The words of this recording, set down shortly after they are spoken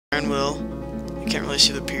iron will. You can't really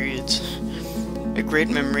see the periods. A great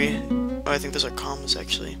memory. Oh, I think those are commas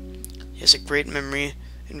actually. He has a great memory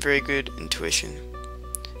and very good intuition.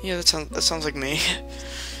 Yeah, that sounds like me.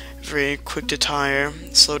 Very quick to tire,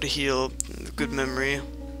 slow to heal, good memory,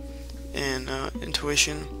 and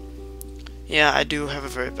intuition. Yeah, I do have a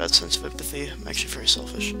very bad sense of empathy. I'm actually very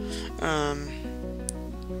selfish.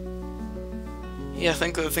 Yeah, I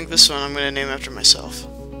think this one I'm gonna name after myself,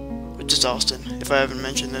 which is Austin. If I haven't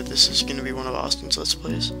mentioned that this is gonna be one of Austin's Let's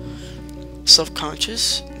Plays.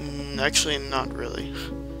 Self-conscious? Actually, not really.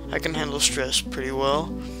 I can handle stress pretty well.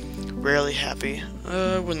 Rarely happy.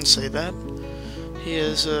 I wouldn't say that. He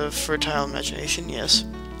has a fertile imagination, yes.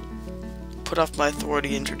 Put off by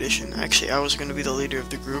authority and tradition. Actually, I was going to be the leader of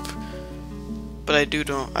the group, but I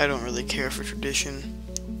don't really care for tradition.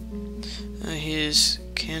 He is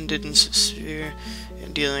candid and sincere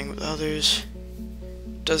in dealing with others.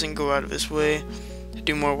 Doesn't go out of his way to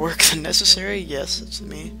do more work than necessary. Yes, that's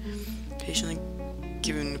me. Patiently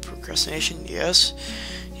given to procrastination. Yes.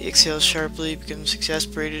 He exhales sharply, becomes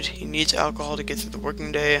exasperated. He needs alcohol to get through the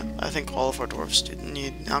working day. I think all of our dwarves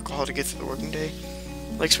need alcohol to get through the working day.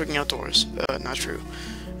 Likes working outdoors. Not true,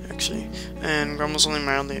 actually. And grumbles only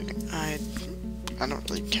mildly. I don't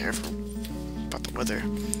really care about the weather.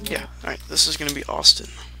 Yeah, alright, this is gonna be Austin.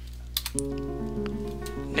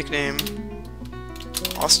 Nickname,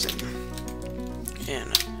 Austin.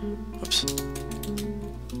 And, whoops.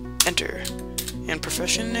 Enter. And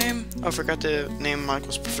profession name? Oh, I forgot to name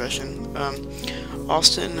Michael's profession.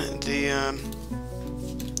 Austin, the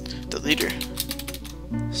leader.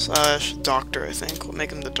 / doctor, I think. We'll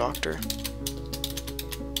make him the doctor.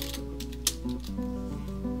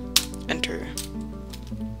 Enter.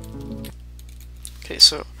 Okay,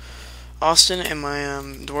 so Austin and my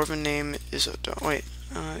dwarven name is a wait,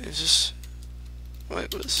 is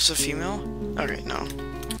this a female? Okay, no.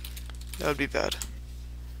 That would be bad.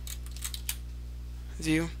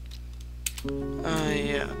 View.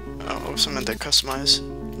 Yeah. Oh, so I meant to customize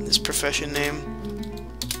this profession name.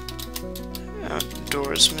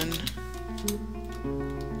 Outdoorsman.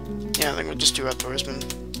 Yeah, I think we'll just do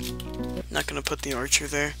outdoorsman. Not gonna put the archer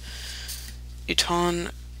there. Eton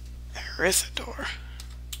Erithador.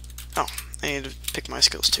 Oh, I need to pick my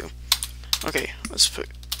skills too. Okay, let's put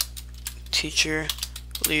teacher,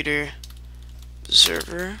 leader,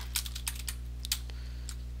 observer.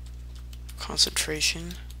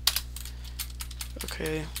 Concentration.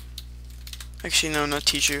 Okay. Actually, no, not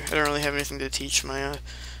teacher. I don't really have anything to teach my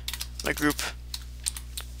my group.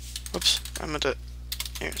 Whoops. I'm gonna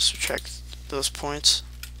here subtract those points.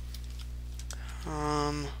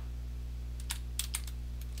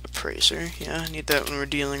 Appraiser. Yeah, I need that when we're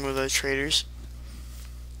dealing with traders.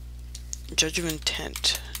 Judge of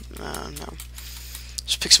intent. No.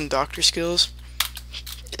 Just pick some doctor skills.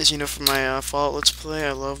 As you know from my Fallout Let's Play,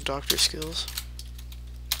 I love doctor skills.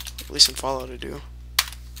 At least in Fallout I do.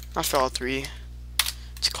 Not Fallout 3.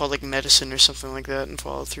 It's called like medicine or something like that in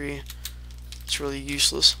Fallout 3. It's really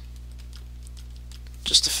useless.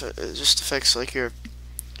 Just affects like your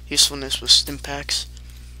usefulness with stim packs.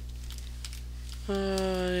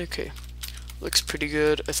 Okay. Looks pretty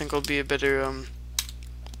good. I think I'll be a better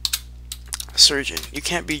surgeon. You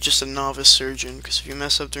can't be just a novice surgeon, because if you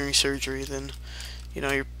mess up during surgery, then you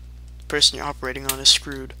know, your person you're operating on is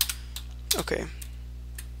screwed. Okay.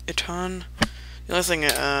 Iton. The only thing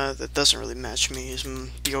that doesn't really match me is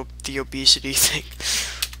the obesity thing.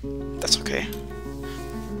 That's okay.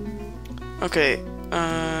 Okay.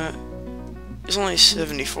 He's only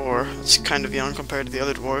 74. That's kind of young compared to the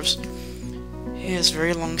other dwarves. He has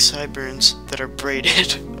very long sideburns that are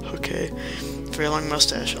braided. Okay. Very long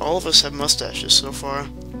mustache. All of us have mustaches so far.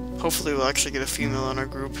 Hopefully we'll actually get a female in our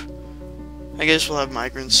group. I guess we'll have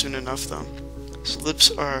migrants soon enough, though. His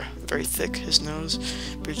lips are very thick. His nose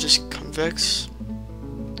bridges convex.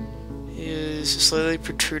 He is slightly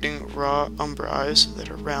protruding raw umber eyes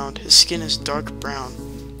that are round. His skin is dark brown.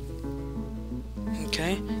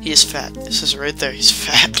 Okay, he is fat. This is right there. He's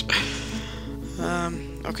fat.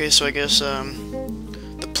 Okay, so I guess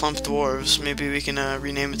the plump dwarves. Maybe we can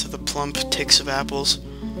rename it to the plump ticks of apples.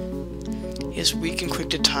 He is weak and quick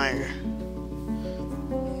to tire.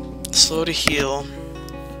 Slow to heal,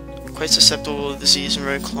 quite susceptible to disease and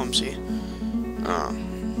very clumsy.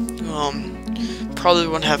 Well, probably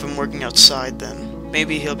won't have him working outside then.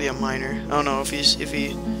 Maybe he'll be a miner. I don't know, if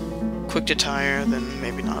he quick to tire, then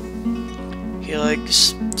maybe not. He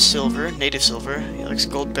likes silver, native silver. He likes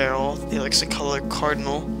gold barrel. He likes the color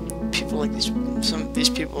cardinal. People like these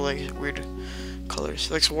people like weird colors.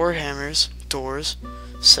 He likes warhammers, doors,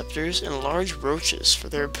 scepters, and large roaches for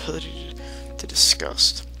their ability to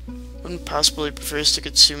disgust. One possibly prefers to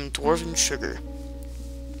consume dwarven sugar.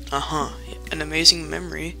 An amazing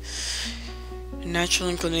memory, a natural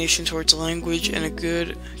inclination towards language, and a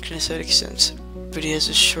good kinesthetic sense. But he has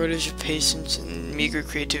a shortage of patience and meager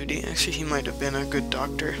creativity. Actually, he might have been a good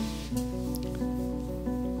doctor.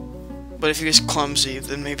 But if he was clumsy,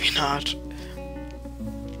 then maybe not.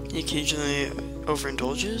 He occasionally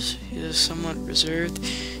overindulges. He is somewhat reserved.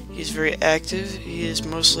 He is very active. He is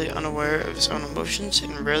mostly unaware of his own emotions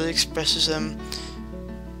and rarely expresses them.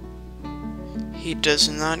 He does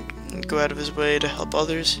not go out of his way to help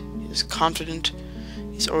others. He is confident.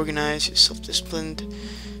 He's organized. He's self-disciplined.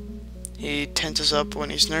 He tenses up when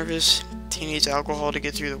he's nervous. He needs alcohol to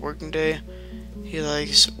get through the working day. He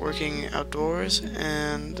likes working outdoors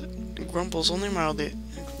and grumbles only mildly.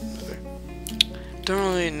 Don't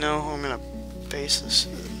really know who I'm gonna base this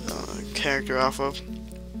character off of.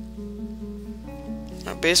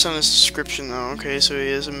 Based on his description, though, okay, so he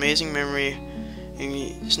has amazing memory, and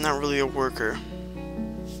he's not really a worker.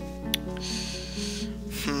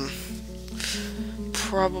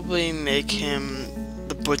 Probably make him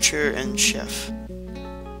the butcher and chef.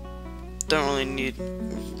 Don't really need...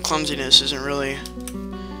 Clumsiness isn't really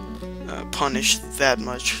punished that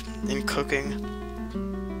much in cooking.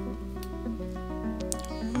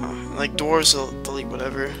 Like dwarves, they'll eat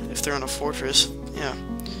whatever if they're in a fortress. Yeah,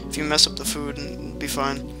 if you mess up the food, it'll be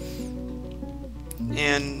fine.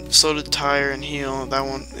 And so to tire and heal, that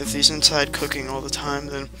won't. If he's inside cooking all the time,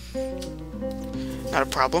 then not a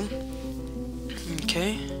problem.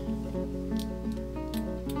 Okay.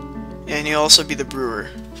 And he'll also be the brewer.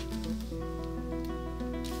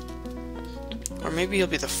 Or maybe he'll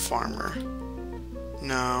be the farmer.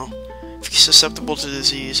 No. If he's susceptible to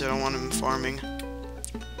disease, I don't want him farming.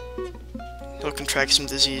 He'll contract some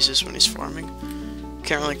diseases when he's farming.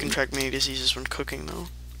 Can't really contract many diseases when cooking, though.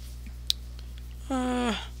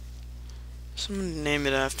 Someone to name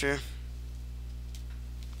it after.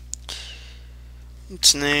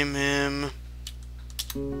 Let's name him...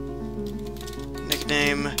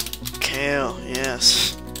 Nickname... Kale,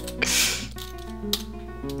 yes.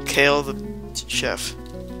 Kale the chef.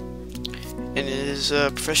 And his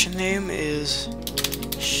profession name is...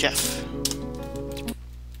 Chef.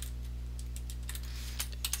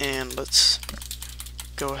 And let's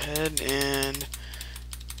go ahead and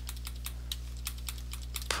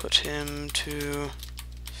put him to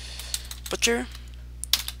butcher.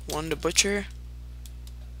 1 to butcher.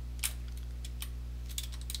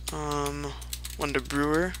 1 to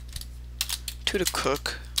brewer. 2 to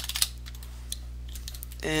cook.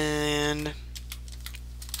 And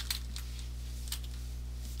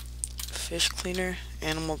fish cleaner,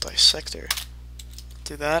 animal dissector.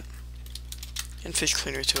 Do that. And fish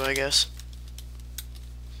cleaner too, I guess.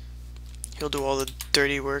 He'll do all the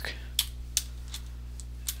dirty work.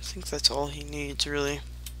 I think that's all he needs, really,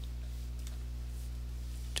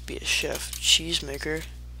 to be a chef. Cheesemaker,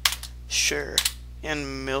 sure.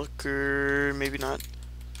 And milker, maybe not.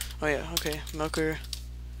 Oh yeah, okay. Milker,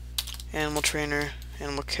 animal trainer,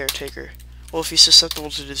 animal caretaker. Well, if he's susceptible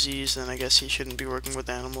to disease, then I guess he shouldn't be working with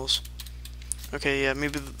animals. Okay, yeah,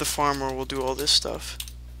 maybe the farmer will do all this stuff.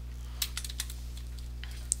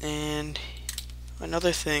 And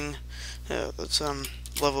another thing, let's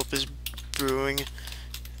level up his brewing,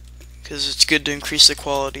 because it's good to increase the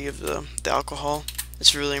quality of the alcohol.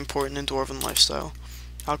 It's really important in dwarven lifestyle.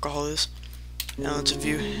 Alcohol is. Now let's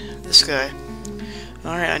view this guy.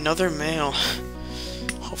 Alright, another male.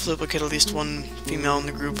 Hopefully we'll get at least one female in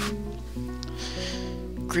the group.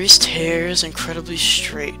 Greased hairs, incredibly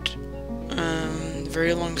straight.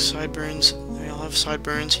 Very long sideburns. They all have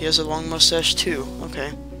sideburns. He has a long mustache too.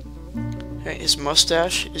 Okay. His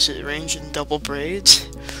mustache, is it arranged in double braids?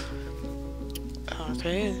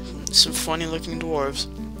 Okay, some funny looking dwarves.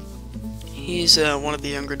 He's one of the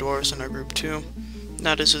younger dwarves in our group too.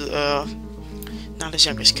 Not as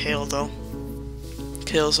young as Kale though.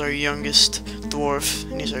 Kale's our youngest dwarf,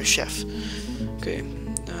 and he's our chef. Okay,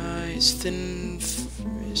 he's thin,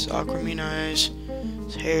 his aquamarine eyes,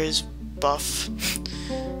 his hair is buff.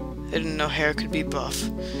 I didn't know hair could be buff.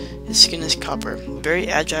 His skin is copper. Very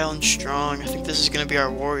agile and strong. I think this is gonna be our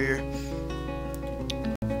warrior.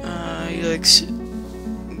 He likes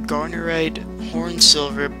garnerite, horn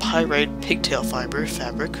silver, pyrite, pigtail fiber,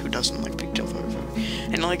 fabric. Who doesn't like pigtail fiber?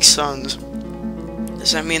 And he likes suns.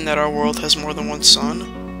 Does that mean that our world has more than one sun?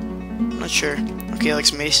 I'm not sure. Okay, he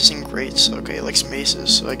likes maces and grates. Okay, he likes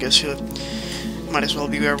maces, so I guess he might as well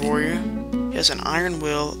be our warrior. He has an iron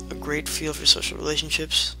will, a great feel for social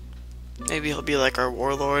relationships. Maybe he'll be like our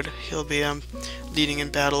warlord. He'll be leading in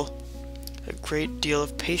battle. A great deal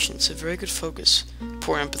of patience, a very good focus.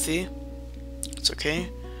 Poor empathy. It's okay.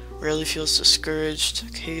 Rarely feels discouraged,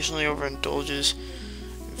 occasionally overindulges,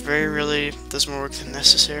 very rarely does more work than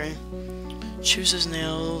necessary. Chews his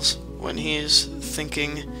nails when he is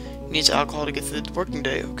thinking. He needs alcohol to get through the working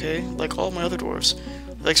day, okay? Like all my other dwarves.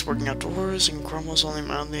 He likes working outdoors and grumbles only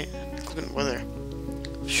mildly in inclement weather.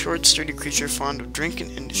 Short, sturdy creature fond of drink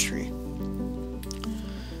and industry.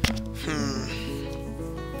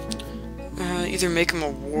 Either make him a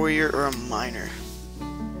warrior or a miner.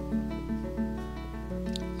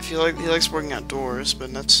 He likes working outdoors,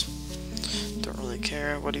 but that's... don't really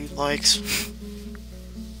care what he likes.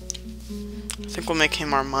 I think we'll make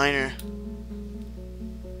him our miner.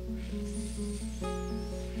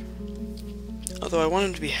 Although I want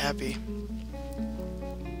him to be happy.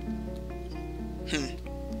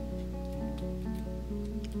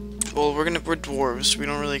 Well, we're dwarves. We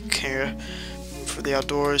don't really care for the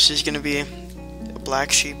outdoors. He's gonna be a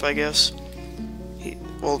black sheep, I guess.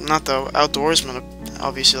 Well, not the outdoorsman.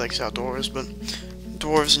 Obviously likes outdoors, but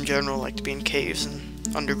dwarves in general like to be in caves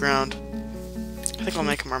and underground. I think I'll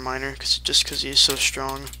make him our miner, just because he's so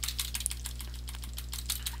strong.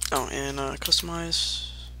 Oh, and customize.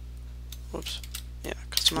 Whoops. Yeah,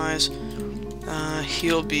 customize.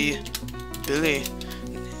 He'll be Billy.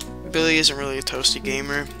 Billy isn't really a toasty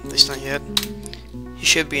gamer, at least not yet. He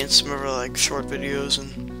should be in some of our like short videos,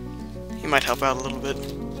 and he might help out a little bit.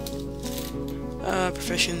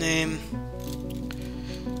 Profession name.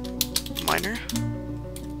 Miner.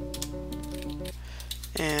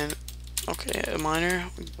 And okay, a miner.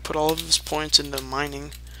 We put all of his points into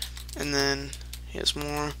mining, and then he has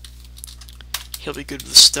more. He'll be good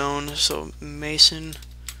with stone. So mason.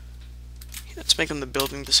 Let's make him the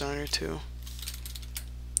building designer too.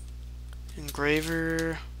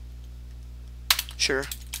 Engraver. Sure.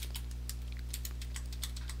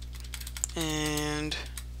 And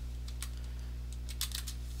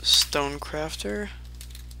stone crafter.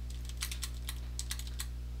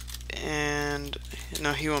 And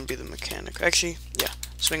no, he won't be the mechanic. Actually, yeah,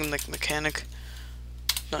 let's make him like mechanic.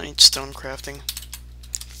 Don't need stone crafting.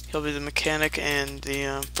 He'll be the mechanic and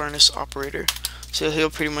the furnace operator. So he'll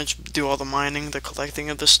pretty much do all the mining, the collecting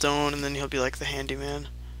of the stone, and then he'll be like the handyman.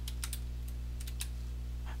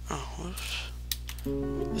 Oh, whoops.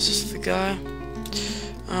 Is this the guy?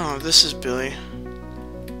 Oh, this is Billy.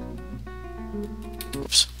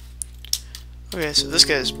 Whoops. Okay, so this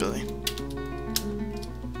guy is Billy.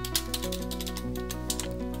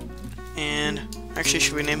 And actually,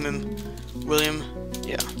 should we name him William?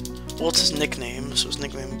 Yeah. Well, it's his nickname, so his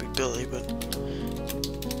nickname would be Billy, but...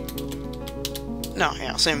 no,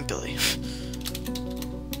 yeah, same Billy.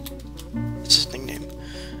 It's his nickname.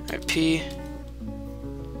 Alright, P.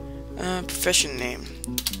 Profession name.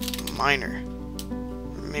 Miner.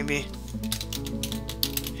 Maybe...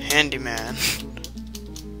 handyman.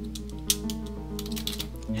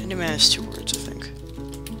 Handyman is 2 words, I think.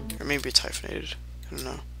 Or maybe it's hyphenated. I don't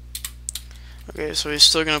know. Okay, so he's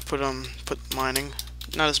still gonna put mining.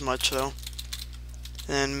 Not as much though.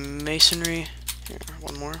 And then masonry. Here,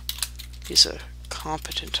 one more. He's a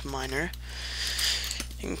competent miner.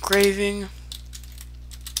 Engraving.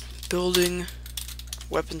 Building.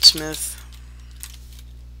 Weaponsmith.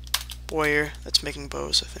 Bowyer. That's making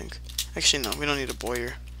bows, I think. Actually, no, we don't need a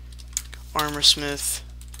bowyer. Armorsmith.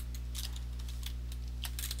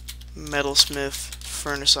 Metalsmith.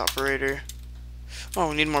 Furnace operator. Oh,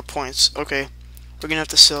 we need more points. Okay. We're gonna have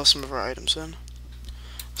to sell some of our items then.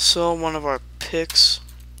 Sell one of our picks.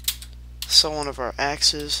 Sell one of our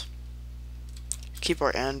axes. Keep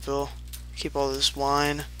our anvil. Keep all this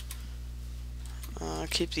wine.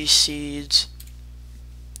 Keep these seeds.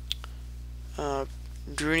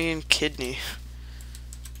 Drunian kidney.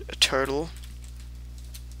 A turtle.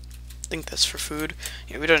 I think that's for food.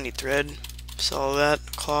 Yeah, we don't need thread. Sell all that.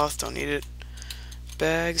 Cloth, don't need it.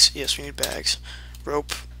 Bags. Yes, we need bags.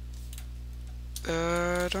 Rope.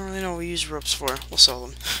 I don't really know what we use ropes for. We'll sell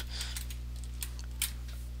them.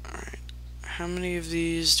 Alright. How many of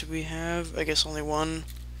these do we have? I guess only one.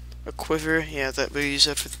 A quiver. Yeah, that we use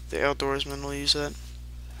that for the outdoorsman. We'll use that.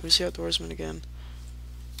 Who's the outdoorsman again?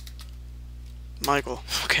 Michael.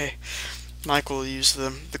 Okay. Michael will use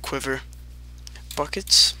the quiver.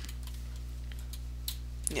 Buckets.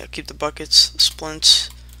 Yeah, keep the buckets. Splints.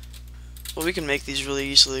 Well, we can make these really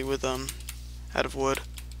easily with out of wood.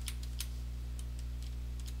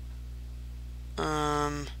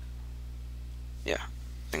 Yeah,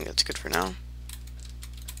 I think that's good for now.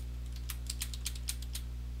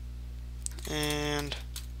 And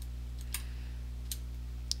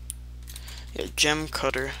yeah, gem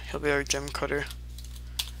cutter. He'll be our gem cutter.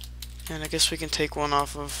 And I guess we can take one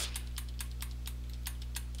off of...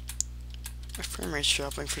 my frame rate's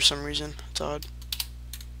dropping for some reason. It's odd.